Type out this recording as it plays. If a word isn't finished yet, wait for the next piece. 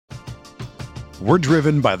We're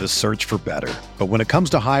driven by the search for better. But when it comes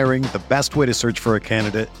to hiring, the best way to search for a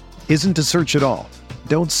candidate isn't to search at all.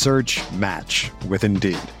 Don't search, match with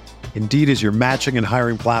Indeed. Indeed is your matching and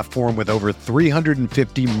hiring platform with over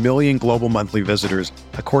 350 million global monthly visitors,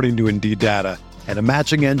 according to Indeed data, and a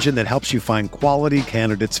matching engine that helps you find quality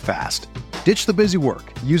candidates fast. Ditch the busy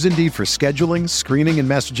work. Use Indeed for scheduling, screening, and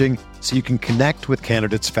messaging so you can connect with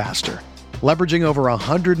candidates faster. Leveraging over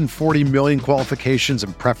 140 million qualifications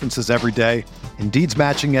and preferences every day, Indeed's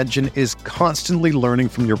matching engine is constantly learning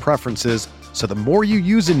from your preferences, so the more you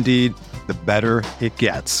use Indeed, the better it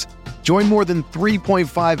gets. Join more than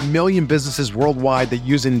 3.5 million businesses worldwide that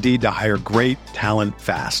use Indeed to hire great talent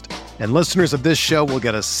fast. And listeners of this show will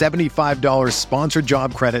get a $75 sponsored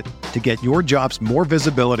job credit to get your jobs more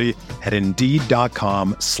visibility at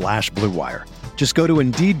Indeed.com/Blue Wire. Just go to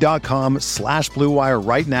Indeed.com/Blue Wire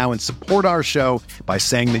right now and support our show by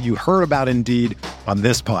saying that you heard about Indeed on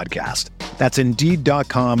this podcast. That's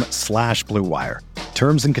Indeed.com/Blue Wire.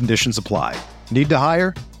 Terms and conditions apply. Need to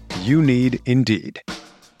hire? You need Indeed.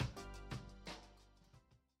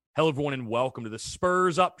 Hello, everyone, and welcome to the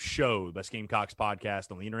Spurs Up Show, the best Gamecocks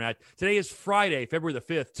podcast on the internet. Today is Friday, February the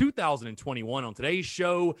 5th, 2021. On today's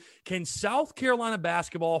show, can South Carolina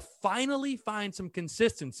basketball finally find some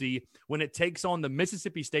consistency when it takes on the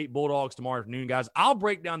Mississippi State Bulldogs tomorrow afternoon, guys? I'll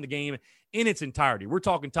break down the game in its entirety. We're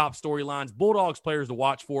talking top storylines, Bulldogs players to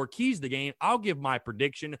watch for, keys to the game. I'll give my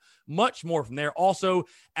prediction, much more from there. Also,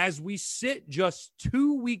 as we sit just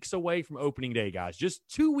 2 weeks away from opening day, guys, just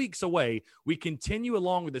 2 weeks away, we continue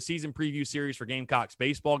along with the season preview series for Gamecocks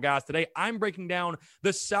baseball, guys. Today, I'm breaking down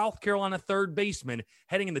the South Carolina third baseman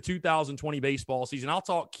heading in the 2020 baseball season. I'll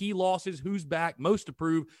talk key losses, who's back, most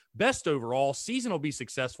improved, best overall, season will be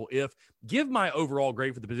successful if, give my overall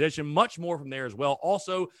grade for the position, much more from there as well.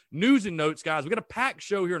 Also, news and notes, guys. We got a packed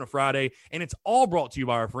show here on a Friday, and it's all brought to you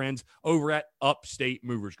by our friends over at Upstate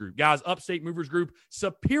Movers Group. Guys, Upstate Movers Group,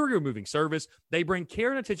 superior moving service. They bring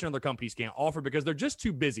care and attention other companies can't offer because they're just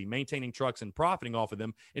too busy maintaining trucks and profiting off of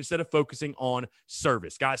them instead of focusing on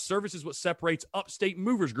service. Guys, service is what separates Upstate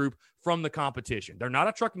Movers Group from the competition. They're not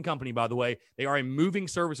a trucking company, by the way. They are a moving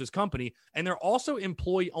services company, and they're also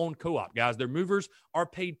employee-owned co-op. Guys, their movers are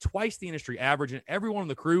paid twice the industry average, and everyone on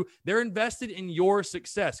the crew, they're invested in your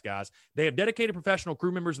success, guys. They have dedicated professional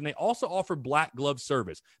crew members, and they also offer black glove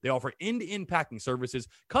service. They offer end-to-end packing services,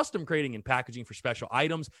 custom crating and packaging for special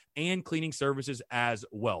items, and cleaning services as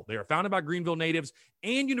well. They are founded by Greenville natives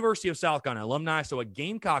and University of South Carolina alumni, so a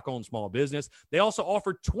Gamecock-owned small business. They also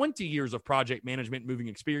offer 20 years of project management moving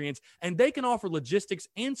experience, and they can offer logistics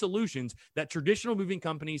and solutions that traditional moving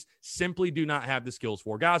companies simply do not have the skills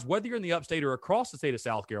for. Guys, whether you're in the upstate or across the state of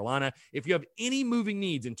South Carolina, if you have any moving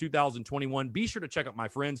needs in 2021, be sure to check out my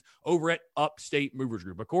friends over at Upstate Movers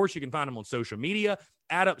Group. Of course, you can find them on social media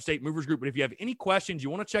at Upstate Movers Group. But if you have any questions, you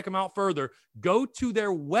want to check them out further, go to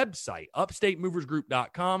their website,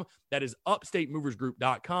 upstatemoversgroup.com. That is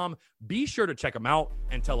upstatemoversgroup.com. Be sure to check them out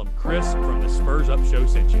and tell them Chris from the Spurs Up Show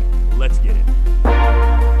sent you. Let's get it.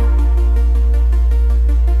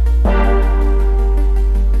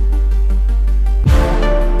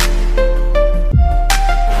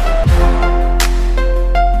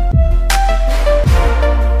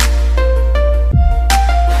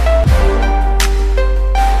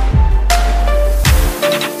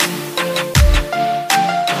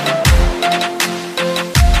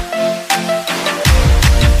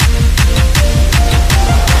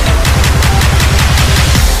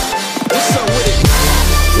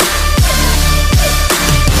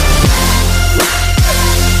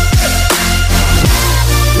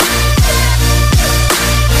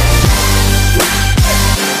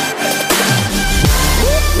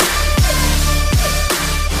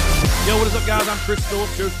 Chris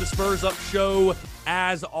Phillips, host the Spurs Up Show.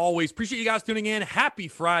 As always, appreciate you guys tuning in. Happy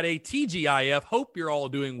Friday, TGIF. Hope you're all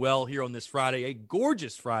doing well here on this Friday. A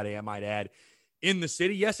gorgeous Friday, I might add, in the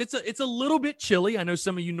city. Yes, it's a little bit chilly. I know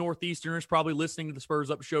some of you Northeasterners probably listening to the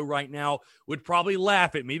Spurs Up Show right now would probably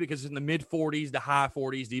laugh at me because it's in the mid-40s to high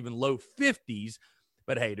 40s to even low 50s.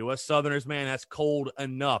 But hey, to us Southerners, man, that's cold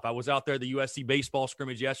enough. I was out there at the USC baseball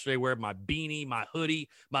scrimmage yesterday wearing my beanie, my hoodie,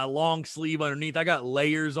 my long sleeve underneath. I got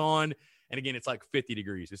layers on. And again, it's like 50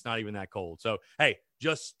 degrees. It's not even that cold. So, hey,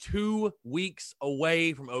 just 2 weeks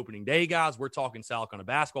away from opening day, guys. We're talking South Carolina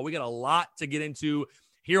basketball. We got a lot to get into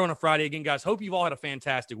here on a Friday. Again, guys, hope you've all had a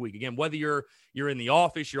fantastic week. Again, whether you're in the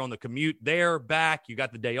office, you're on the commute there, back, you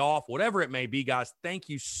got the day off, whatever it may be, guys, thank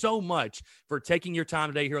you so much for taking your time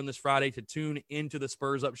today here on this Friday to tune into the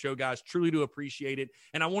Spurs Up Show, guys. Truly do appreciate it.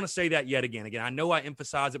 And I want to say that yet again. Again, I know I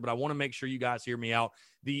emphasize it, but I want to make sure you guys hear me out.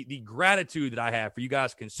 The gratitude that I have for you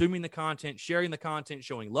guys consuming the content, sharing the content,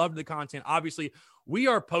 showing love to the content. Obviously, we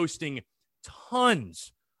are posting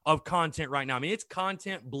tons of content right now. I mean, it's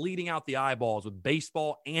content bleeding out the eyeballs with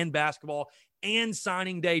baseball and basketball and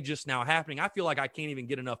signing day just now happening. I feel like I can't even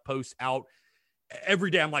get enough posts out every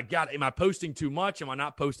day. I'm like, God, am I posting too much? Am I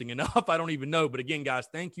not posting enough? I don't even know. But again, guys,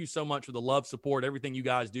 thank you so much for the love, support, everything you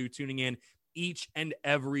guys do, tuning in each and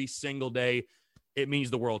every single day. It means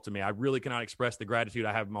the world to me. I really cannot express the gratitude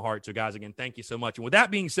I have in my heart. So, guys, again, thank you so much. And with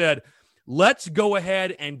that being said, let's go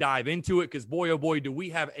ahead and dive into it because, boy, oh, boy, do we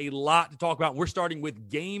have a lot to talk about. We're starting with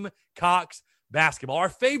Gamecocks basketball. Our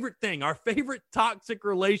favorite thing, our favorite toxic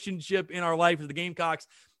relationship in our life is the Gamecocks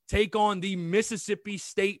take on the Mississippi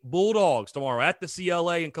State Bulldogs tomorrow at the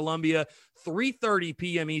CLA in Columbia, 3:30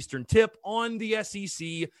 p.m. Eastern tip on the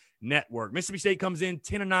SEC Network. Mississippi State comes in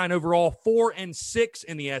 10-9 overall, 4-6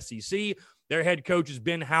 in the SEC. Their head coach is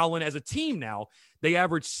Ben Howland. As a team now, they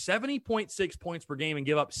average 70.6 points per game and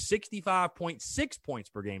give up 65.6 points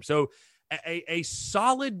per game. So a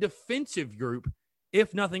solid defensive group,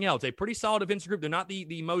 if nothing else. A pretty solid defensive group. They're not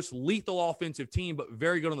the most lethal offensive team, but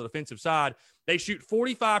very good on the defensive side. They shoot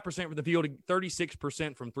 45% from the field,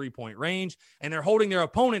 36% from three-point range, and they're holding their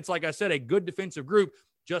opponents, like I said, a good defensive group,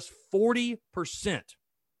 just 40%.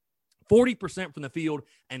 40% from the field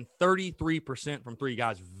and 33% from three.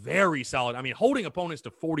 Guys, very solid. I mean, holding opponents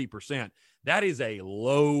to 40%, that is a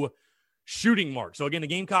low shooting mark. So, again, the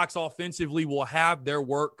Gamecocks offensively will have their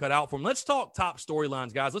work cut out for them. Let's talk top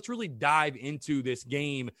storylines, guys. Let's really dive into this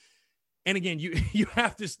game. And, again, you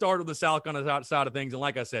have to start with the South Carolina side of things. And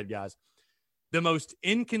like I said, guys, the most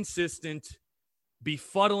inconsistent,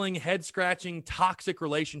 befuddling, head-scratching, toxic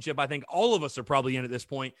relationship I think all of us are probably in at this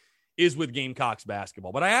point is with Gamecocks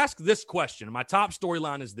basketball. But I ask this question, and my top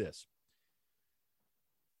storyline is this.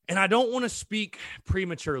 And I don't want to speak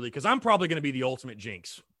prematurely because I'm probably going to be the ultimate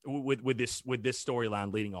jinx with this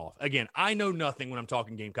storyline leading off. Again, I know nothing when I'm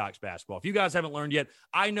talking Gamecocks basketball. If you guys haven't learned yet,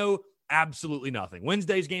 I know absolutely nothing.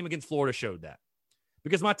 Wednesday's game against Florida showed that.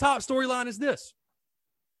 Because my top storyline is this.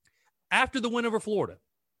 After the win over Florida,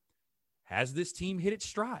 has this team hit its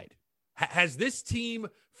stride? Has this team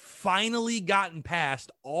finally gotten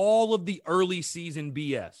past all of the early season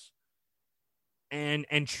BS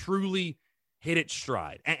and truly hit its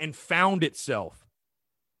stride and found itself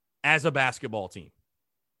as a basketball team?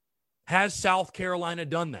 Has South Carolina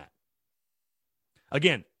done that?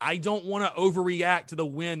 Again, I don't want to overreact to the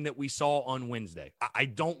win that we saw on Wednesday. I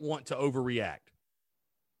don't want to overreact.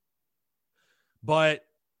 But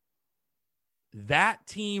that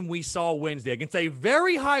team we saw Wednesday against a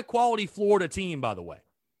very high-quality Florida team, by the way,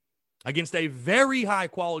 against a very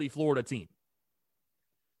high-quality Florida team,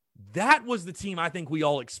 that was the team I think we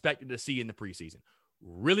all expected to see in the preseason.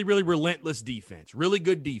 Really, really relentless defense, really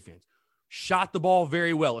good defense. Shot the ball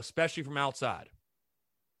very well, especially from outside.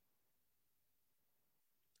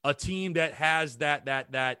 A team that has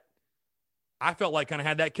that I felt like kind of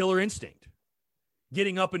had that killer instinct,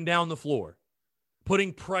 getting up and down the floor,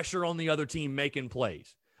 putting pressure on the other team, making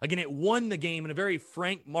plays. Again, it won the game in a very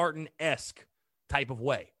Frank Martin-esque type of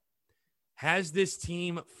way. Has this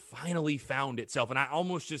team finally found itself? And I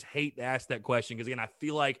almost just hate to ask that question because, again, I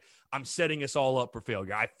feel like I'm setting us all up for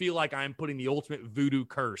failure. I feel like I'm putting the ultimate voodoo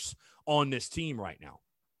curse on this team right now.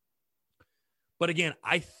 But, again,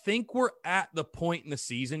 I think we're at the point in the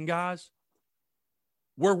season, guys,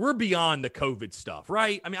 where we're beyond the COVID stuff,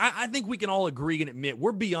 right? I mean, I think we can all agree and admit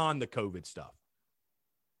we're beyond the COVID stuff.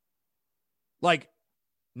 Like,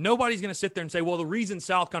 nobody's going to sit there and say, well, the reason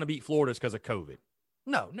South Carolina beat Florida is because of COVID.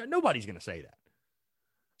 No, nobody's going to say that.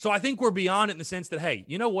 So I think we're beyond it in the sense that, hey,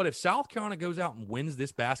 you know what? If South Carolina goes out and wins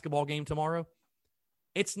this basketball game tomorrow,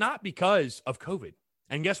 it's not because of COVID.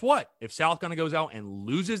 And guess what? If South Carolina goes out and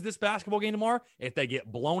loses this basketball game tomorrow, if they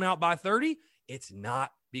get blown out by 30, it's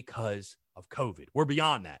not because of COVID. We're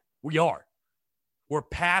beyond that. We are. We're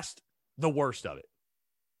past the worst of it.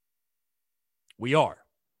 We are.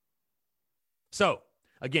 So,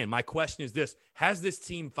 again, my question is this. Has this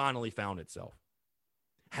team finally found itself?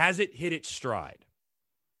 Has it hit its stride?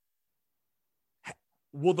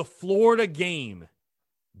 Will the Florida game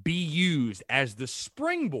be used as the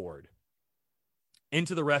springboard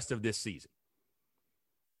into the rest of this season?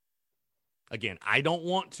 Again, I don't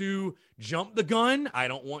want to jump the gun. I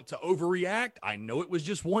don't want to overreact. I know it was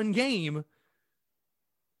just one game.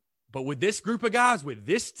 But with this group of guys, with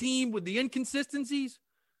this team, with the inconsistencies,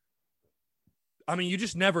 I mean, you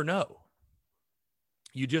just never know.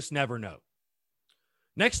 You just never know.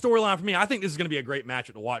 Next storyline for me, I think this is going to be a great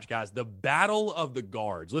matchup to watch, guys. The battle of the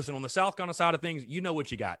guards. Listen, on the South Carolina side of things, you know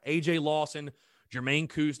what you got. A.J. Lawson, Jermaine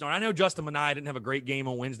Kusnar. I know Justin Minaya didn't have a great game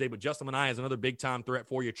on Wednesday, but Justin Minaya is another big-time threat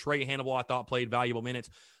for you. Trey Hannibal, I thought, played valuable minutes.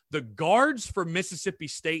 The guards for Mississippi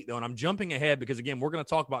State, though, and I'm jumping ahead because, again, we're going to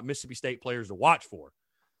talk about Mississippi State players to watch for.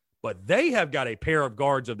 But they have got a pair of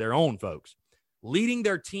guards of their own, folks, leading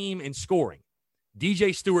their team in scoring.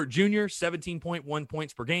 DJ Stewart Jr., 17.1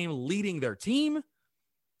 points per game, leading their team.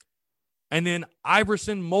 And then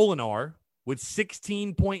Iverson Molinar with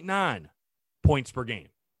 16.9 points per game.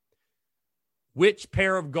 Which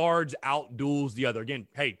pair of guards outduels the other? Again,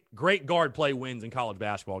 hey, great guard play wins in college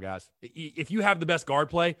basketball, guys. If you have the best guard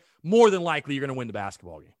play, more than likely you're going to win the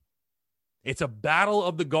basketball game. It's a battle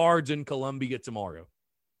of the guards in Columbia tomorrow.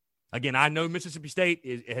 Again, I know Mississippi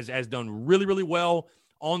State has done really, really well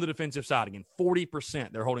on the defensive side. Again,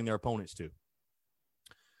 40% they're holding their opponents to.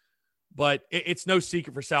 But it's no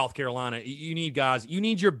secret for South Carolina. You need guys, you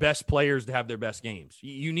need your best players to have their best games.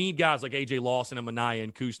 You need guys like A.J. Lawson and Minaya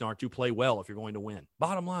and Kusnar to play well if you're going to win.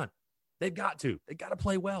 Bottom line, they've got to. They've got to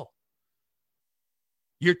play well.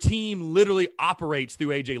 Your team literally operates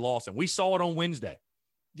through A.J. Lawson. We saw it on Wednesday.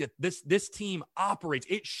 This team operates.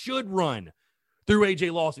 It should run through A.J.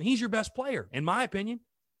 Lawson. He's your best player, in my opinion.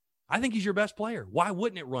 I think he's your best player. Why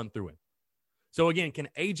wouldn't it run through him? So, again, can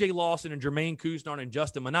A.J. Lawson and Jermaine Kusnar and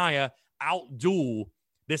Justin Minaya outduel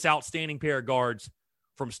this outstanding pair of guards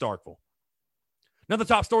from Starkville? Another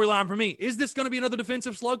top storyline for me, is this going to be another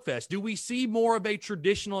defensive slugfest? Do we see more of a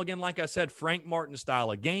traditional, again, like I said, Frank Martin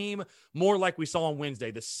style of game, more like we saw on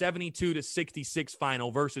Wednesday, the 72-66 final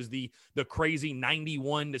versus the crazy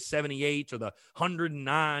 91-78 or the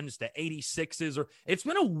 109s to 86s? Or it's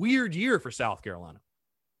been a weird year for South Carolina,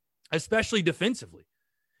 especially defensively.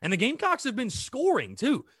 And the Gamecocks have been scoring,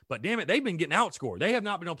 too. But, damn it, they've been getting outscored. They have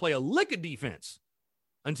not been able to play a lick of defense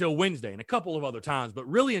until Wednesday and a couple of other times. But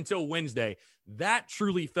really until Wednesday, that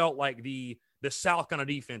truly felt like the South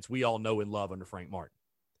Carolina defense we all know and love under Frank Martin.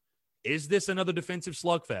 Is this another defensive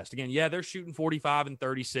slugfest? Again, yeah, they're shooting 45 and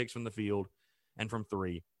 36 from the field and from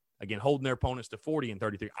three. Again, holding their opponents to 40 and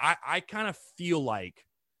 33. I kind of feel like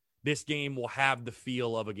this game will have the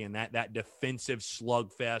feel of, again, that defensive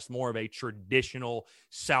slugfest, more of a traditional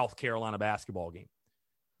South Carolina basketball game.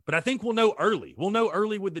 But I think we'll know early. We'll know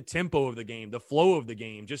early with the tempo of the game, the flow of the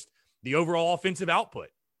game, just the overall offensive output.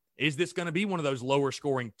 Is this going to be one of those lower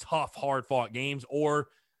scoring, tough, hard-fought games, or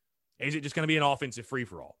is it just going to be an offensive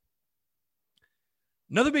free-for-all?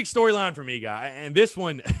 Another big storyline for me, guy, and this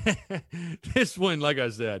one, like I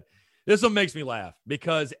said, this one makes me laugh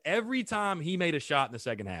because every time he made a shot in the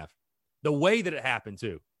second half, the way that it happened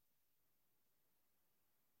too,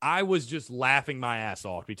 I was just laughing my ass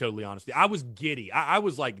off, to be totally honest. I was giddy. I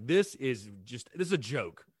was like, this is a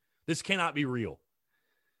joke. This cannot be real.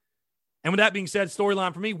 And with that being said,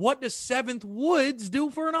 storyline for me, what does Seventh Woods do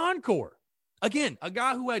for an encore? Again, a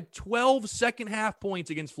guy who had 12 second half points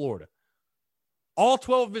against Florida. All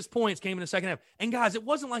 12 of his points came in the second half. And, guys, it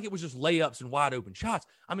wasn't like it was just layups and wide-open shots.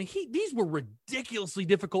 I mean, these were ridiculously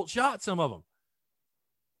difficult shots, some of them.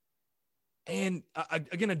 And,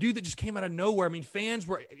 again, a dude that just came out of nowhere. I mean, fans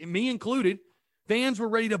were, me included, fans were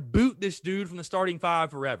ready to boot this dude from the starting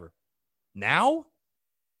five forever. Now,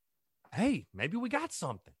 hey, maybe we got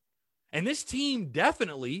something. And this team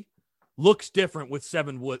definitely looks different with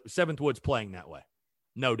Seventh Woods playing that way.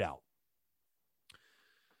 No doubt.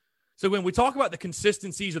 So when we talk about the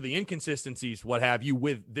consistencies or the inconsistencies, what have you,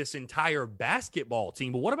 with this entire basketball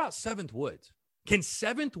team, but what about Seventh Woods? Can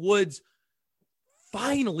Seventh Woods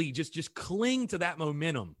finally just cling to that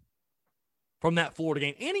momentum from that Florida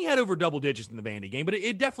game? And he had over double digits in the Vandy game, but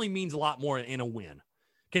it definitely means a lot more in a win.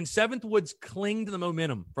 Can Seventh Woods cling to the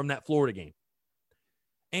momentum from that Florida game?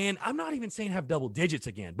 And I'm not even saying have double digits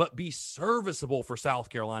again, but be serviceable for South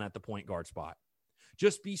Carolina at the point guard spot.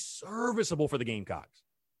 Just be serviceable for the Gamecocks.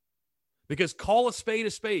 Because call a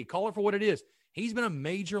spade, call it for what it is. He's been a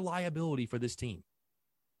major liability for this team.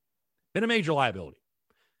 Been a major liability.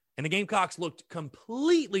 And the Gamecocks looked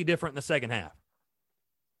completely different in the second half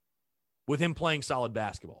with him playing solid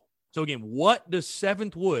basketball. So again, what does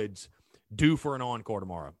Seventh Woods do for an encore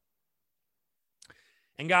tomorrow?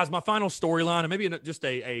 And guys, my final storyline, and maybe just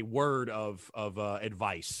a word of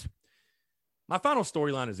advice. My final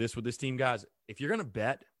storyline is this with this team, guys. If you're going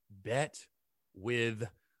to bet with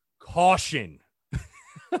caution.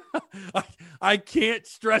 I can't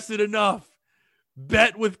stress it enough.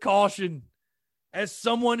 Bet with caution. As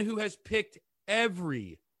someone who has picked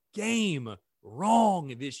every game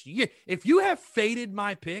wrong this year, if you have faded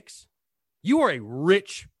my picks, you are a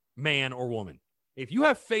rich man or woman. If you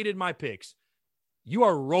have faded my picks, you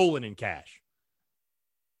are rolling in cash.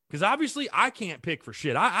 Because obviously I can't pick for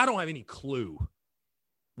shit. I don't have any clue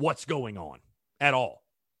what's going on at all.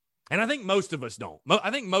 And I think most of us don't.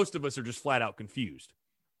 I think most of us are just flat out confused.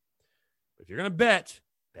 But if you're going to bet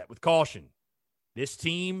with caution. This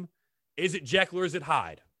team, is it Jekyll or is it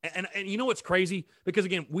Hyde? And you know what's crazy? Because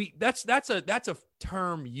again, that's a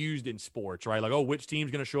term used in sports, right? Like, oh, which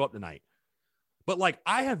team's going to show up tonight? But like,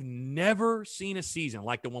 I have never seen a season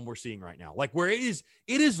like the one we're seeing right now, like where it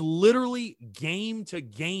is literally game to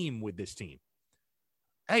game with this team.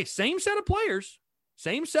 Hey, same set of players,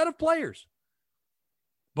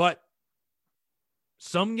 but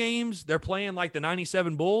some games they're playing like the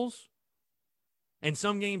 97 Bulls, and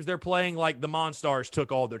some games they're playing like the Monstars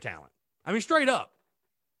took all their talent. I mean, straight up.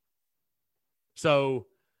 So,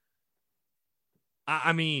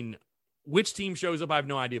 I mean, which team shows up, I have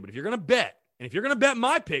no idea. But if you're going to bet, and if you're going to bet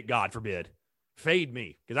my pick, God forbid, fade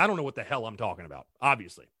me, because I don't know what the hell I'm talking about,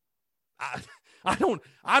 obviously. I don't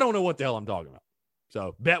know what the hell I'm talking about.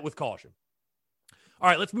 So, bet with caution. All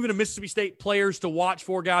right, let's move into Mississippi State players to watch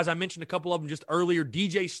for, guys. I mentioned a couple of them just earlier.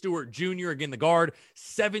 DJ Stewart Jr., again, the guard,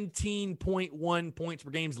 17.1 points per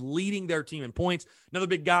game, leading their team in points. Another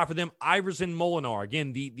big guy for them, Iverson Molinar.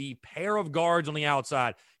 Again, the pair of guards on the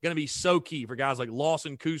outside, going to be so key for guys like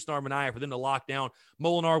Lawson, Kusnar, Minaya, for them to lock down.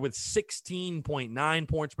 Molinar with 16.9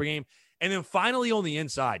 points per game. And then finally on the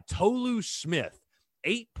inside, Tolu Smith.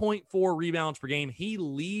 8.4 rebounds per game. He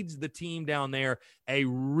leads the team down there. A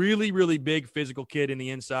really, really big physical kid in the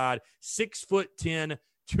inside. 6'10",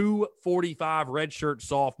 245 redshirt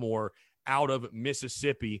sophomore out of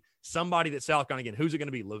Mississippi. Somebody that South Carolina, again, who's it going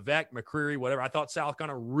to be? Levesque, McCreary, whatever. I thought South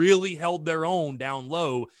Carolina really held their own down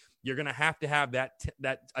low. You're going to have that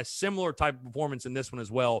a similar type of performance in this one as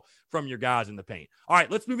well from your guys in the paint. All right,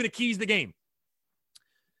 let's move into keys to the game.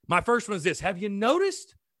 My first one is this. Have you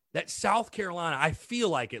noticed that South Carolina, I feel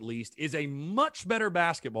like at least, is a much better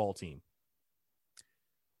basketball team?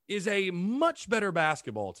 Is a much better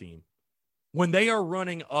basketball team when they are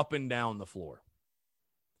running up and down the floor.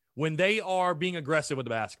 When they are being aggressive with the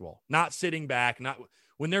basketball, not sitting back,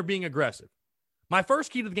 when they're being aggressive. My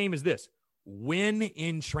first key to the game is this: win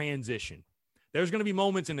in transition. There's going to be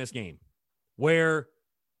moments in this game where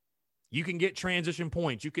you can get transition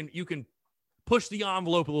points. You can push the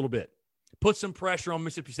envelope a little bit. Put some pressure on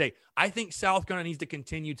Mississippi State. I think South Carolina needs to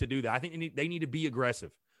continue to do that. I think they need to be aggressive,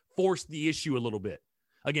 force the issue a little bit.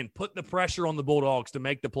 Again, put the pressure on the Bulldogs to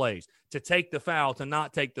make the plays, to take the foul, to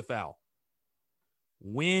not take the foul.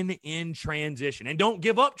 Win in transition. And don't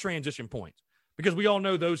give up transition points, because we all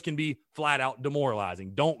know those can be flat out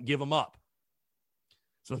demoralizing. Don't give them up.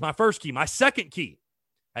 So that's my first key. My second key,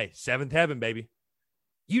 hey, seventh heaven, baby.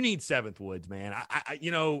 You need seventh woods, man.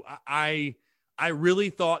 I really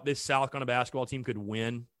thought this South Carolina basketball team could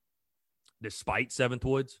win despite Seventh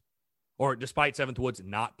Woods, or despite Seventh Woods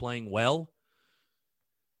not playing well.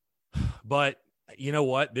 But you know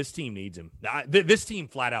what? This team needs him. This team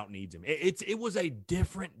flat out needs him. It was a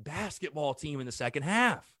different basketball team in the second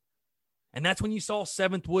half. And that's when you saw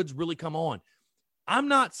Seventh Woods really come on. I'm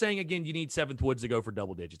not saying, again, you need Seventh Woods to go for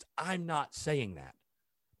double digits. I'm not saying that.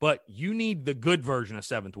 But you need the good version of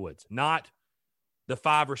Seventh Woods, not the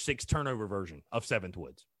 5 or 6 turnover version of Seventh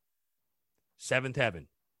Woods. Seventh heaven.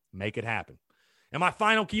 Make it happen. And my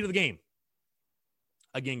final key to the game.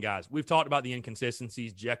 Again, guys, we've talked about the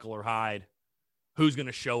inconsistencies, Jekyll or Hyde, who's going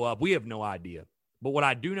to show up. We have no idea. But what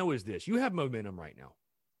I do know is this. You have momentum right now.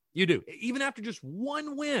 You do. Even after just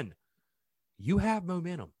one win, you have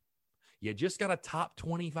momentum. You just got a top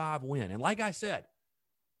 25 win. And like I said,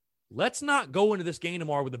 let's not go into this game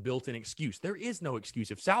tomorrow with a built-in excuse. There is no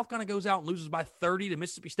excuse. If South Carolina goes out and loses by 30 to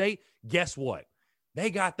Mississippi State, guess what? They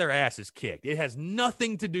got their asses kicked. It has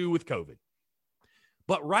nothing to do with COVID.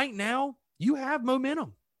 But right now, you have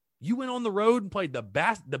momentum. You went on the road and played the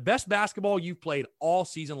best basketball you've played all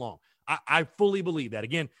season long. I fully believe that.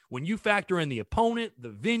 Again, when you factor in the opponent, the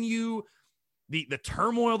venue, the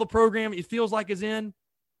turmoil the program it feels like is in,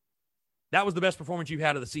 that was the best performance you've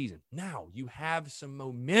had of the season. Now you have some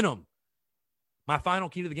momentum. My final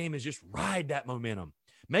key to the game is just ride that momentum.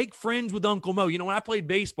 Make friends with Uncle Mo. You know, when I played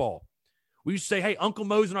baseball, we used to say, hey, Uncle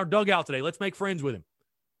Mo's in our dugout today. Let's make friends with him.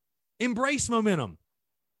 Embrace momentum.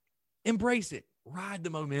 Embrace it. Ride the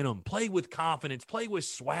momentum. Play with confidence. Play with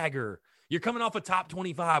swagger. You're coming off a top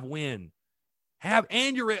 25 win.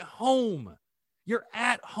 And you're at home. You're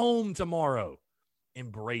at home tomorrow.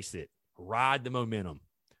 Embrace it. Ride the momentum.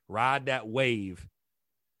 Ride that wave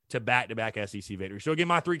to back-to-back SEC victory. So, again,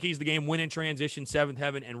 my 3 keys to the game: win in transition, seventh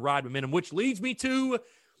heaven, and ride momentum, which leads me to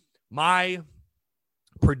my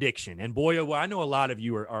prediction. And, boy, oh, boy, I know a lot of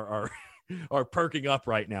you are are perking up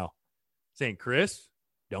right now saying, Chris,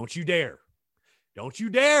 don't you dare. Don't you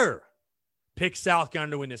dare pick South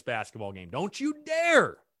Carolina to win this basketball game. Don't you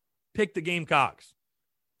dare pick the Gamecocks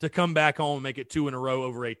to come back home and make it 2 in a row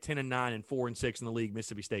over a 10-9 and 4-6 in the league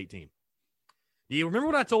Mississippi State team. Do you remember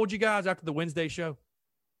what I told you guys after the Wednesday show?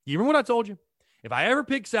 You remember what I told you? If I ever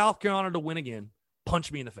pick South Carolina to win again,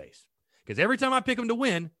 punch me in the face. Because every time I pick them to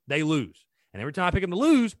win, they lose. And every time I pick them to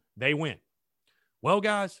lose, they win. Well,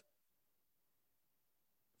 guys,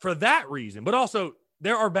 for that reason, but also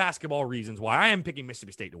there are basketball reasons why I am picking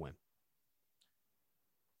Mississippi State to win.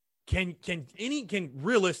 Can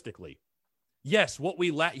realistically, yes,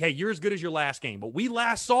 hey, you're as good as your last game. But we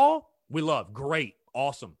last saw, we love. Great.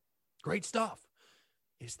 Awesome. Great stuff.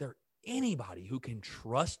 Is there anybody who can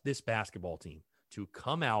trust this basketball team to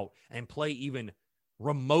come out and play even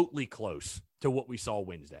remotely close to what we saw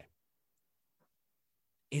Wednesday?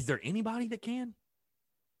 Is there anybody that can?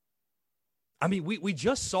 I mean, we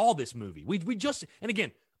just saw this movie. And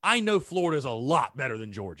again, I know Florida's a lot better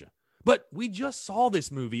than Georgia, but we just saw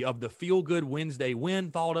this movie of the feel-good Wednesday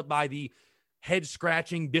win followed up by the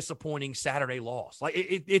head-scratching, disappointing Saturday loss.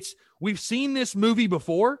 Like we've seen this movie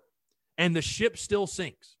before, and the ship still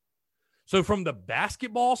sinks. So from the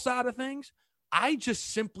basketball side of things, I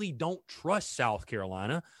just simply don't trust South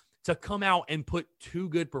Carolina to come out and put two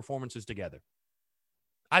good performances together.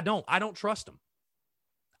 I don't trust them.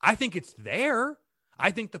 I think it's there.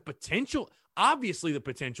 I think the potential, obviously the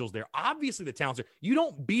potential's there. Obviously the talent's there. You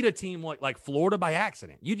don't beat a team like Florida by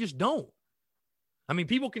accident. You just don't. I mean,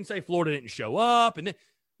 people can say Florida didn't show up. And then,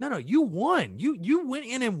 no, you won. You went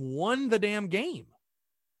in and won the damn game.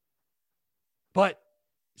 But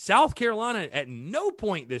South Carolina at no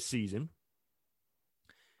point this season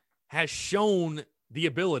has shown the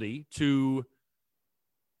ability to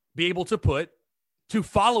be able to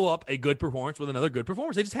follow up a good performance with another good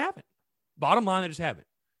performance. They just haven't. Bottom line, they just haven't.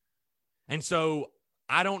 And so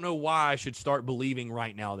I don't know why I should start believing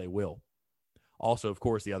right now they will. Also, of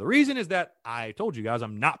course, the other reason is that I told you guys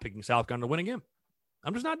I'm not picking South Carolina to win again.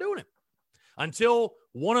 I'm just not doing it. Until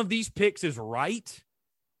one of these picks is right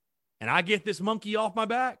and I get this monkey off my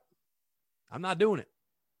back, I'm not doing it.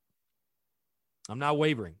 I'm not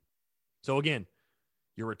wavering. So again,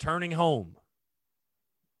 you're returning home.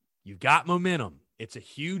 You've got momentum. It's a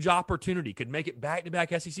huge opportunity. Could make it back-to-back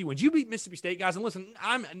SEC wins. You beat Mississippi State, guys. And listen,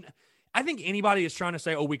 I think anybody is trying to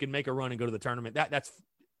say, we can make a run and go to the tournament. That's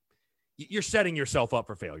you're setting yourself up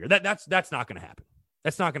for failure. That's not going to happen.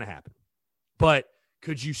 That's not going to happen. But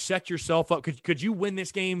could you set yourself up? Could you win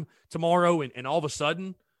this game tomorrow and all of a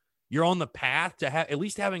sudden you're on the path to at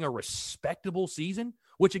least having a respectable season?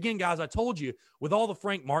 Which, again, guys, I told you, with all the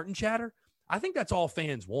Frank Martin chatter, I think that's all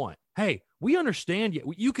fans want. Hey, we understand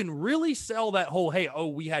you can really sell that whole,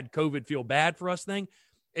 we had COVID, feel bad for us thing,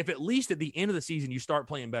 if at least at the end of the season you start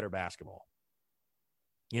playing better basketball.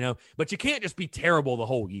 But you can't just be terrible the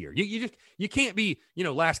whole year. You can't be,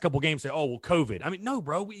 last couple games say, COVID. I mean, no,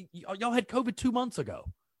 bro, y'all had COVID 2 months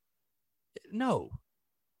ago. No.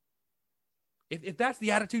 If that's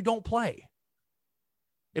the attitude, don't play.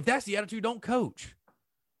 If that's the attitude, don't coach.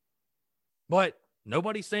 But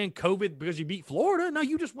nobody's saying COVID because you beat Florida. No,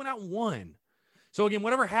 you just went out and won. So again,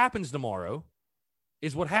 whatever happens tomorrow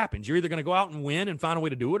is what happens. You're either going to go out and win and find a way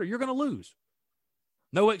to do it, or you're going to lose.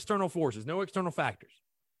 No external forces, no external factors.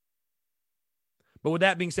 But with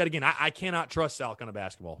that being said, again, I cannot trust South Carolina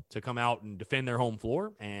basketball to come out and defend their home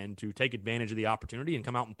floor and to take advantage of the opportunity and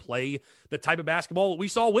come out and play the type of basketball that we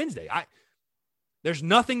saw Wednesday. There's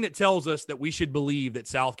nothing that tells us that we should believe that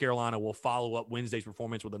South Carolina will follow up Wednesday's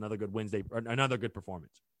performance with another good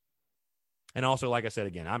performance. And also, like I said,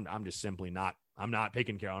 again, I'm just simply not. I'm not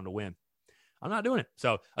picking Carolina to win. I'm not doing it.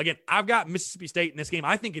 So again, I've got Mississippi State in this game.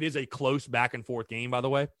 I think it is a close back and forth game, by the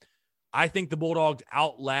way. I think the Bulldogs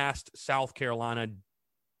outlast South Carolina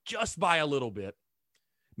just by a little bit.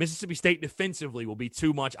 Mississippi State defensively will be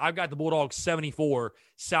too much. I've got the Bulldogs 74,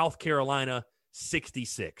 South Carolina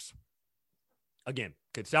 66. Again,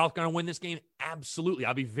 could South Carolina win this game? Absolutely.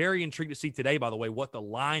 I'll be very intrigued to see today, by the way, what the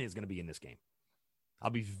line is going to be in this game. I'll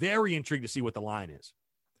be very intrigued to see what the line is.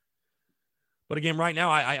 But again, right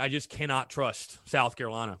now, I just cannot trust South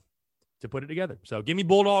Carolina to put it together. So give me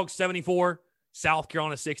Bulldogs 74, South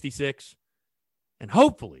Carolina 66. And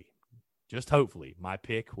hopefully, just hopefully, my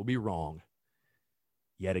pick will be wrong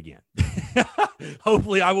yet again.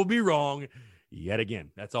 Hopefully, I will be wrong yet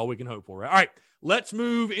again. That's all we can hope for, right? All right, let's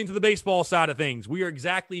move into the baseball side of things. We are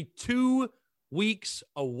exactly 2 weeks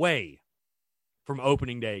away from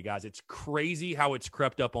opening day, guys. It's crazy how it's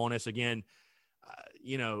crept up on us again.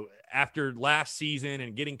 After last season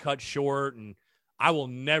and getting cut short, and I will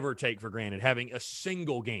never take for granted having a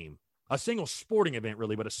single game a single sporting event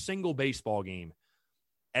really, but a single baseball game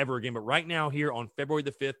ever again. But right now here on February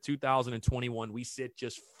the 5th, 2021, we sit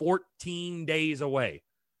just 14 days away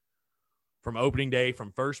from opening day,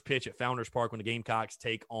 from first pitch at Founders Park when the Gamecocks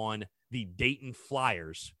take on the Dayton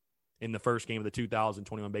Flyers in the first game of the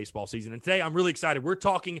 2021 baseball season. And today I'm really excited. We're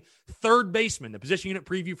talking third baseman, the position unit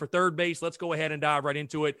preview for third base. Let's go ahead and dive right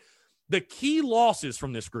into it. The key losses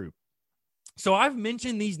from this group. So I've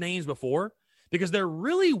mentioned these names before because there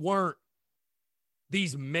really weren't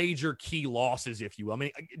these major key losses, if you will. I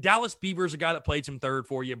mean, Dallas Beaver's a guy that played some third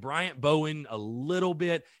for you. Bryant Bowen a little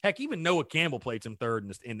bit. Heck, even Noah Campbell played some third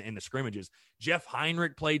in the scrimmages. Jeff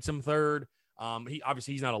Heinrich played some third.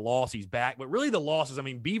 He's not a loss. He's back. But really the losses, I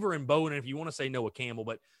mean, Beaver and Bowen, and if you want to say Noah Campbell,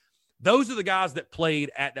 but those are the guys that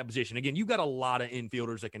played at that position. Again, you've got a lot of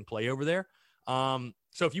infielders that can play over there.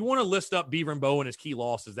 So if you want to list up Beaver and Bowen as key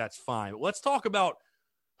losses, that's fine. But let's talk about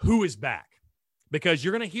who is back, because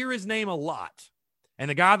you're going to hear his name a lot. And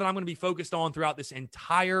the guy that I'm going to be focused on throughout this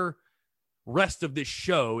entire rest of this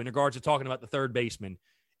show in regards to talking about the third baseman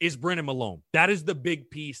is Brennan Malone. That is the big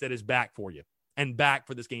piece that is back for you and back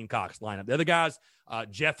for this Gamecocks lineup. The other guys,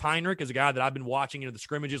 Jeff Heinrich is a guy that I've been watching into the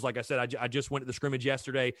scrimmages. Like I said, I just went to the scrimmage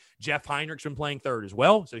yesterday. Jeff Heinrich's been playing third as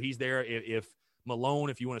well. So he's there if Malone,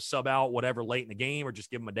 if you want to sub out whatever late in the game or just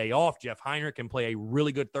give him a day off, Jeff Heinrich can play a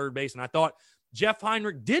really good third base. And I thought Jeff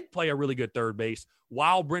Heinrich did play a really good third base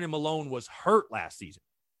while Brennan Malone was hurt last season.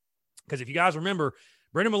 Because if you guys remember,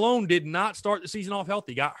 Brennan Malone did not start the season off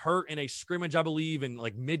healthy. He got hurt in a scrimmage, I believe, in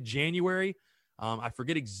like mid-January. I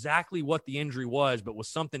forget exactly what the injury was, but was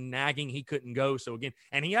something nagging. He couldn't go. So again,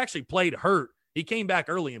 and he actually played hurt. He came back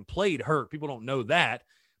early and played hurt. People don't know that.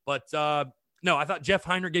 But no, I thought Jeff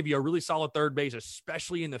Heinrich gave you a really solid third base,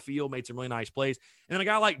 especially in the field, made some really nice plays. And then a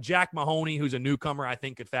guy like Jack Mahoney, who's a newcomer, I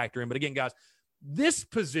think could factor in. But again, guys, this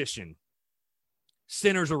position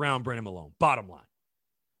centers around Brennan Malone, bottom line.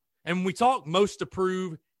 And when we talk most to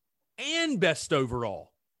prove and best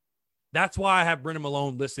overall, that's why I have Brennan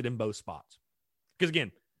Malone listed in both spots. Because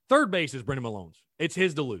again, third base is Brennan Malone's. It's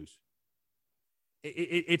his to lose.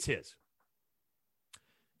 It's his.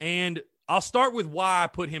 And I'll start with why I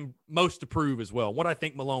put him most to prove as well, what I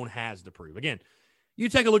think Malone has to prove. Again, you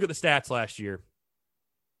take a look at the stats last year.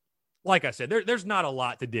 Like I said, there's not a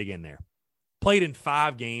lot to dig in there. Played in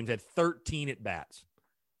 5 games, had 13 at-bats.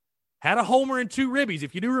 Had a homer and 2 ribbies,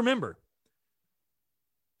 if you do remember.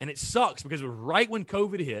 And it sucks because it was right when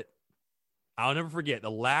COVID hit. I'll never forget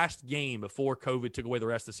the last game before COVID took away the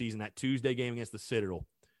rest of the season, that Tuesday game against the Citadel,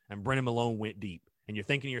 and Brennan Malone went deep. And you're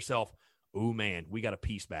thinking to yourself, oh, man, we got a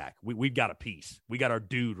piece back. We've got a piece. We got our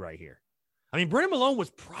dude right here. I mean, Brennan Malone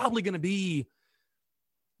was probably going to be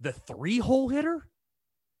the 3-hole hitter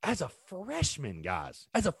as a freshman, guys.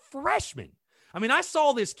 As a freshman. I mean, I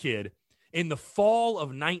saw this kid in the fall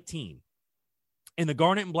of 19 in the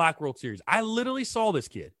Garnet and Black World Series. I literally saw this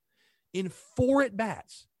kid in 4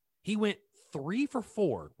 at-bats. He went 3 for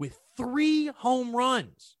 4 with 3 home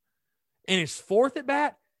runs. In his 4th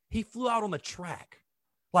at-bat, he flew out on the track.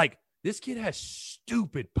 Like, this kid has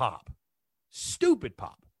stupid pop. Stupid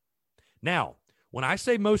pop. Now, when I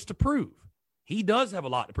say most to prove, he does have a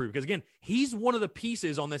lot to prove. Because, again, he's one of the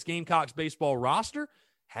pieces on this Gamecocks baseball roster,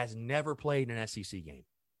 has never played an SEC game.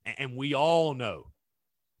 And we all know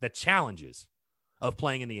the challenges of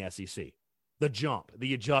playing in the SEC. The jump,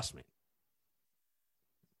 the adjustment.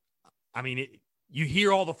 I mean, you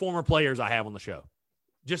hear all the former players I have on the show.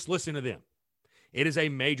 Just listen to them. It is a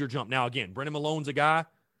major jump. Now, again, Brennan Malone's a guy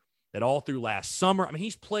that all through last summer, I mean,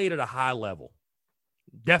 he's played at a high level.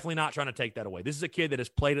 Definitely not trying to take that away. This is a kid that has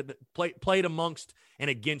played amongst and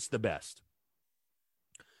against the best.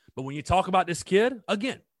 But when you talk about this kid,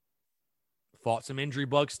 again, fought some injury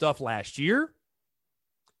bug stuff last year.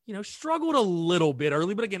 You know, struggled a little bit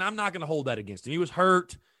early, but again, I'm not going to hold that against him. He was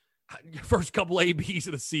hurt first couple ABs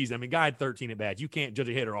of the season. I mean, guy had 13 at-bats. You can't judge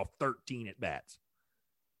a hitter off 13 at-bats.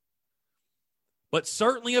 But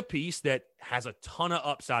certainly a piece that has a ton of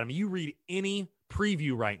upside. I mean, you read any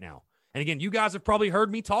preview right now. And again, you guys have probably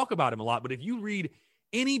heard me talk about him a lot, but if you read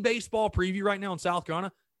any baseball preview right now in South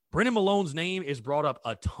Carolina, Brennan Malone's name is brought up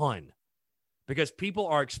a ton because people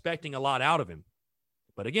are expecting a lot out of him.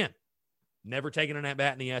 But again, never taken an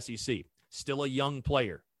at-bat in the SEC. Still a young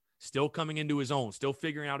player. Still coming into his own. Still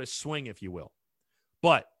figuring out his swing, if you will.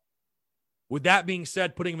 But with that being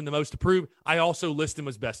said, putting him in the most to prove, I also list him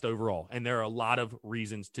as best overall. And there are a lot of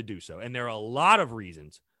reasons to do so. And there are a lot of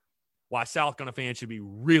reasons why South Carolina fans should be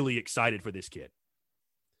really excited for this kid.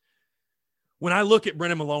 When I look at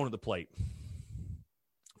Brennan Malone at the plate,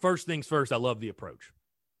 first things first, I love the approach.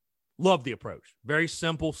 Love the approach. Very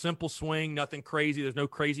simple swing, nothing crazy. There's no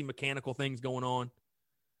crazy mechanical things going on.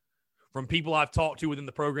 from people I've talked to within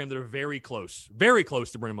the program that are very close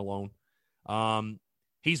to Brennan Malone.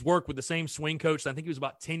 He's worked with the same swing coach. I think he was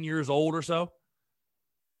about 10 years old or so.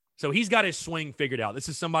 So he's got his swing figured out. This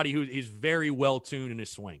is somebody who is very well tuned in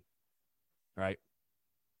his swing, right?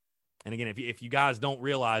 And again, if you guys don't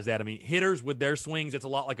realize that, I mean, hitters with their swings, it's a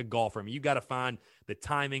lot like a golfer. I mean, you got to find the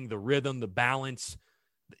timing, the rhythm, the balance,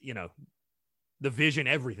 the vision,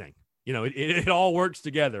 everything. It all works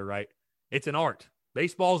together, right? It's an art.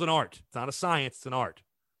 Baseball's an art. It's not a science. It's an art.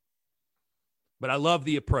 But I love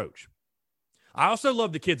the approach. I also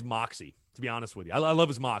love the kid's moxie, to be honest with you. I love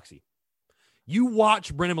his moxie. You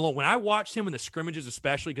watch Brennan Malone. When I watched him in the scrimmages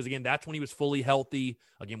especially, because, again, that's when he was fully healthy.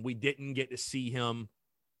 Again, we didn't get to see him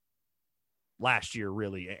last year,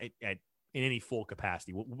 really, in any full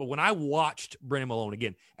capacity. But when I watched Brennan Malone,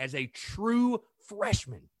 again, as a true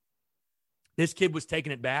freshman, this kid was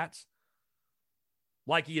taking at bats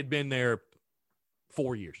like he had been there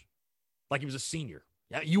 4 years, like he was a senior.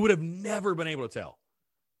 You would have never been able to tell.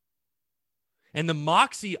 And the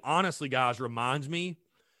moxie, honestly, guys, reminds me,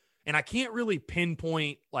 and I can't really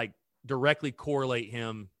pinpoint, directly correlate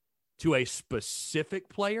him to a specific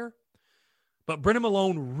player, but Brennan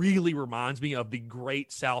Malone really reminds me of the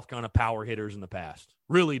great South Carolina power hitters in the past.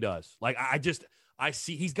 Really does. I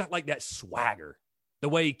see he's got that swagger, the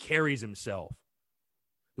way he carries himself,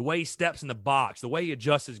 the way he steps in the box, the way he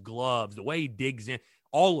adjusts his gloves, the way he digs in,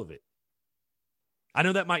 all of it. I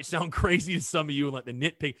know that might sound crazy to some of you and the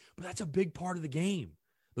nitpick, but that's a big part of the game.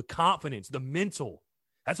 The confidence, the mental.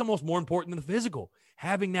 That's almost more important than the physical,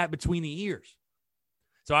 having that between the ears.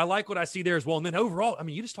 So I like what I see there as well. And then overall, I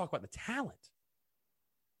mean, you just talk about the talent.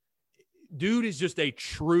 Dude is just a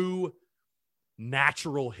true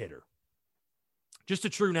natural hitter. Just a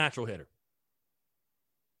true natural hitter.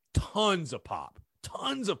 Tons of pop.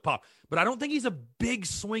 But I don't think he's a big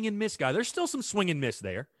swing and miss guy. There's still some swing and miss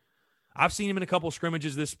there. I've seen him in a couple of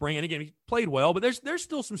scrimmages this spring. And again, he played well, but there's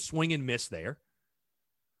still some swing and miss there.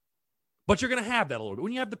 But you're going to have that a little bit.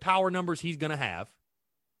 When you have the power numbers he's going to have,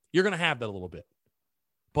 you're going to have that a little bit.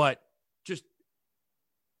 But just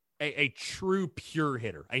a true pure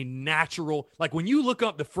hitter, a natural. When you look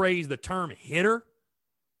up the term hitter,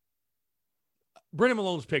 Brennan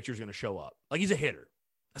Malone's picture is going to show up. He's a hitter.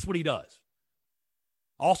 That's what he does.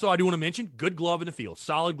 Also, I do want to mention, good glove in the field,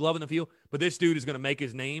 solid glove in the field, but this dude is going to make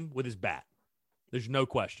his name with his bat. There's no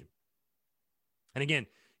question. And again,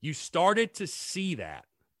 you started to see that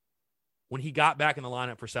when he got back in the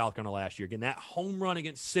lineup for South Carolina last year. Again, that home run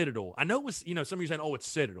against Citadel. I know it was, some of you saying, it's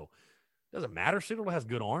Citadel. Doesn't matter. Citadel has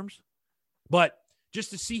good arms. But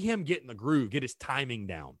just to see him get in the groove, get his timing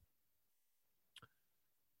down.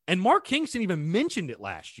 And Mark Kingston even mentioned it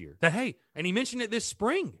last year. And he mentioned it this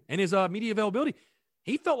spring in his media availability.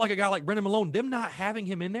 He felt like a guy like Brennan Malone, them not having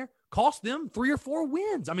him in there cost them 3 or 4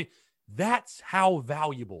 wins. I mean, that's how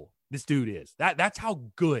valuable this dude is. That's how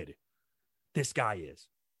good this guy is.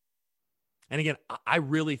 And again, I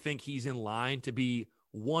really think he's in line to be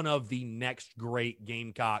one of the next great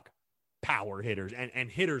Gamecock power hitters and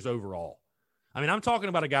hitters overall. I mean, I'm talking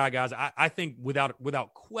about a guy, guys, I think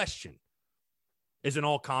without question is an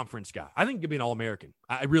all-conference guy. I think he could be an All-American.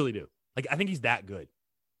 I really do. I think he's that good.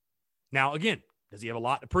 Now, again, does he have a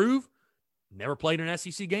lot to prove? Never played an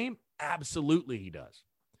SEC game? Absolutely he does.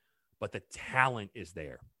 But the talent is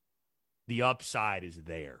there. The upside is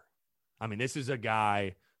there. I mean, this is a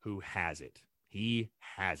guy who has it. He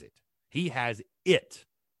has it. He has it.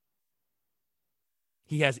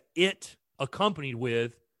 He has it accompanied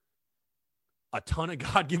with a ton of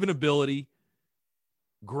God-given ability,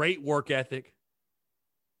 great work ethic,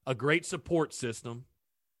 a great support system,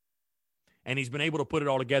 and he's been able to put it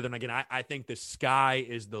all together. And again, I think the sky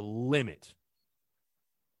is the limit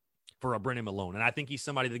for a Brennan Malone. And I think he's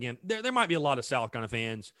somebody that, again, there might be a lot of South Carolina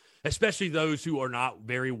fans, especially those who are not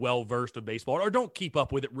very well-versed with baseball or don't keep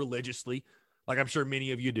up with it religiously, like I'm sure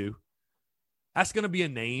many of you do. That's going to be a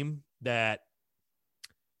name that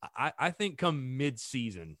I think come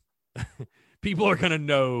mid-season, people are going to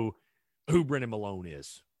know who Brennan Malone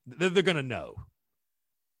is. They're going to know.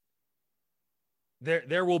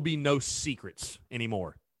 There will be no secrets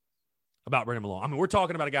anymore about Brennan Malone. I mean, we're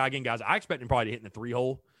talking about a guy, again, guys, I expect him probably to hit in the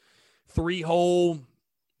 3-hole,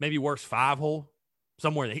 maybe worse 5-hole,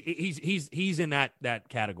 somewhere. He's in that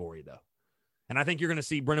category, though. And I think you're going to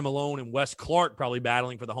see Brennan Malone and Wes Clark probably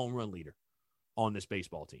battling for the home run leader on this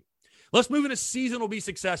baseball team. Let's move into season will be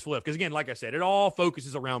successful if, because, again, like I said, it all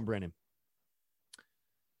focuses around Brennan.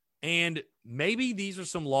 And maybe these are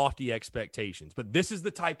some lofty expectations, but this is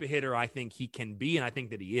the type of hitter I think he can be, and I think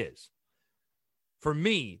that he is. For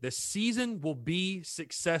me, the season will be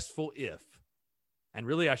successful if and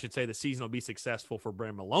really I should say the season will be successful for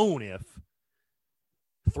Brennan Malone if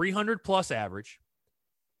 300-plus average,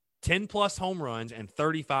 10-plus home runs, and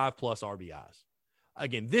 35-plus RBIs.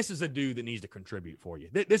 Again, this is a dude that needs to contribute for you.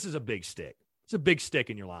 This is a big stick. It's a big stick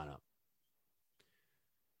in your lineup.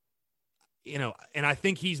 And I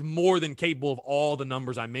think he's more than capable of all the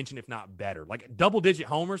numbers I mentioned, if not better. Like double-digit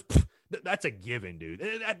homers, that's a given, dude.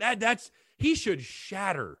 He should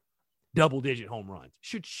shatter double-digit home runs.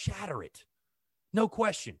 Should shatter it. No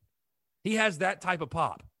question. He has that type of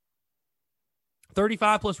pop.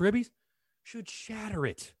 35-plus ribbies should shatter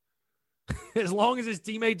it. As long as his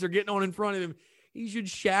teammates are getting on in front of him, he should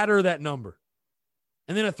shatter that number.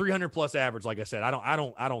 And then a 300-plus average, like I said, I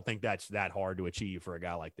don't think that's that hard to achieve for a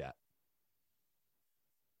guy like that.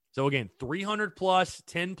 So, again, 300-plus,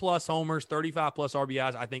 10-plus homers, 35-plus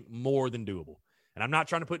RBIs, I think more than doable. And I'm not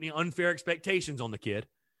trying to put any unfair expectations on the kid.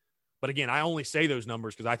 But, again, I only say those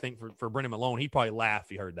numbers because I think for Brennan Malone, he'd probably laugh if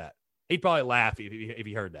he heard that. He'd probably laugh if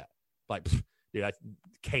he heard that. Like, dude, that's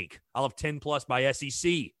cake. I'll have 10-plus by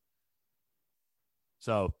SEC.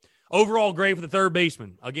 So, overall grade for the third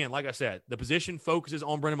baseman. Again, like I said, the position focuses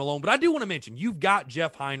on Brennan Malone. But I do want to mention, you've got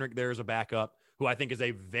Jeff Heinrich there as a backup, who I think is a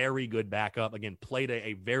very good backup. Again, played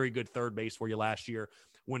a very good third base for you last year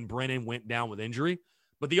when Brennan went down with injury.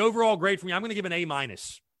 But the overall grade for me, I'm going to give an A- to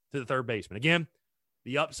the third baseman. Again,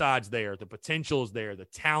 the upside's there. The potential is there. The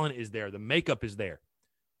talent is there. The makeup is there.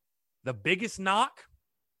 The biggest knock,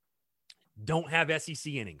 don't have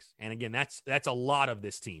SEC innings. And again, that's a lot of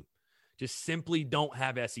this team. Just simply don't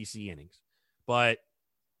have SEC innings. But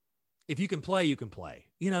if you can play, you can play.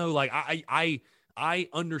 Like I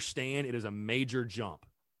understand it is a major jump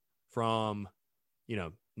from,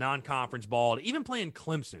 non-conference ball to even playing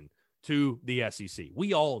Clemson to the SEC.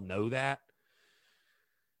 We all know that.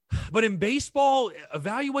 But in baseball,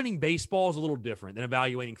 evaluating baseball is a little different than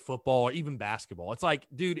evaluating football or even basketball. It's like,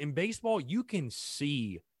 dude, in baseball, you can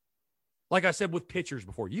see, like I said with pitchers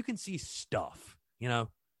before, you can see stuff,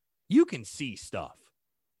 You can see stuff.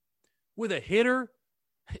 With a hitter,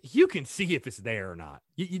 you can see if it's there or not.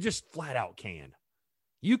 You just flat out can.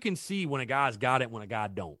 You can see when a guy's got it, when a guy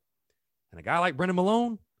don't. And a guy like Brennan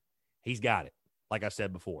Malone, he's got it, like I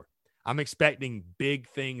said before. I'm expecting big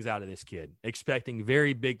things out of this kid, expecting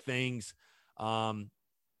very big things. Again,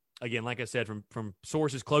 like I said, from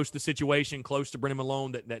sources close to the situation, close to Brennan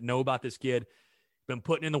Malone that know about this kid, been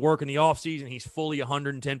putting in the work in the offseason. He's fully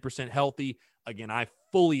 110% healthy. Again, I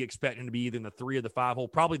fully expect him to be either in the 3 or the 5 hole,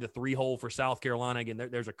 probably the 3 hole for South Carolina. Again,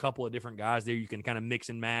 there's a couple of different guys there you can kind of mix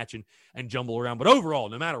and match and jumble around. But overall,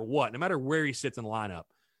 no matter what, no matter where he sits in the lineup,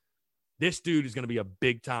 this dude is going to be a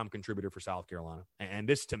big-time contributor for South Carolina. And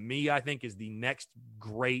this, to me, I think is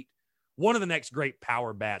one of the next great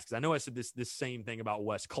power bats. Because I know I said this same thing about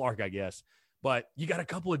Wes Clark, I guess. But you got a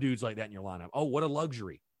couple of dudes like that in your lineup. Oh, what a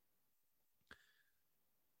luxury.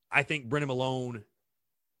 I think Brennan Malone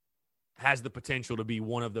has the potential to be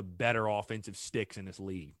one of the better offensive sticks in this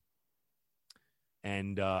league.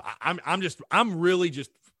 And I'm really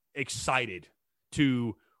just excited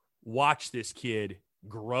to watch this kid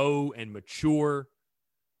grow and mature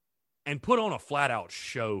and put on a flat-out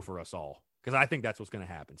show for us all, because I think that's what's going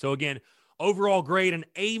to happen. So, again, overall grade, an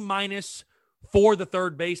A- for the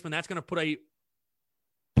third baseman. That's going to put a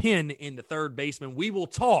pin in the third baseman. We will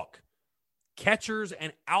talk catchers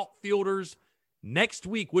and outfielders next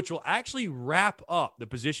week, which will actually wrap up the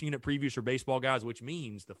position unit previews for baseball guys, which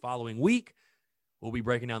means the following week we'll be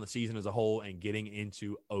breaking down the season as a whole and getting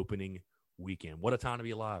into opening weekend. What a time to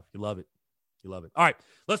be alive. You love it. You love it. All right,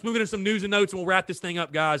 let's move into some news and notes, and we'll wrap this thing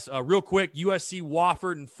up, guys. Real quick, USC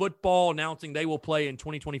Wofford in football announcing they will play in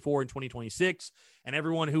 2024 and 2026, and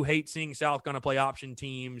everyone who hates seeing South Carolina play option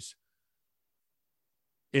teams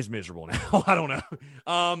is miserable now. I don't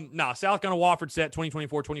know. South Carolina Wofford set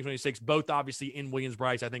 2024, 2026, both obviously in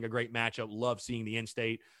Williams-Brice. I think a great matchup. Love seeing the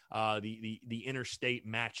in-state, the interstate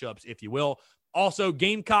matchups, if you will. Also,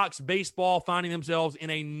 Gamecocks baseball finding themselves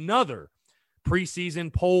in another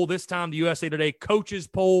preseason poll. This time the USA Today coaches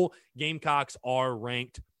poll. Gamecocks are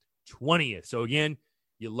ranked 20th. So again,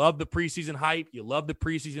 you love the preseason hype. You love the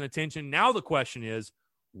preseason attention. Now the question is,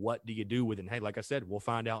 what do you do with it? And hey, like I said, we'll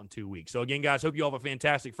find out in 2 weeks. So again, guys, hope you all have a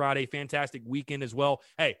fantastic Friday, fantastic weekend as well.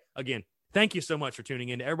 Hey, again, thank you so much for tuning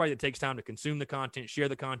in. To everybody that takes time to consume the content, share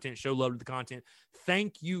the content, show love to the content.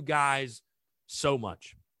 Thank you guys so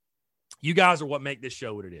much. You guys are what make this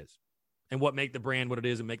show what it is, and what make the brand what it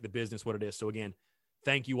is, and make the business what it is. So again,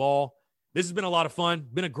 thank you all. This has been a lot of fun.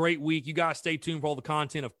 Been a great week. You guys stay tuned for all the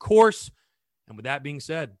content, of course. And with that being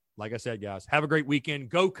said, like I said, guys, have a great weekend.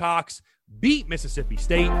 Go Cox, beat Mississippi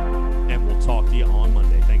State, and we'll talk to you on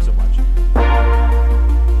Monday. Thanks so much.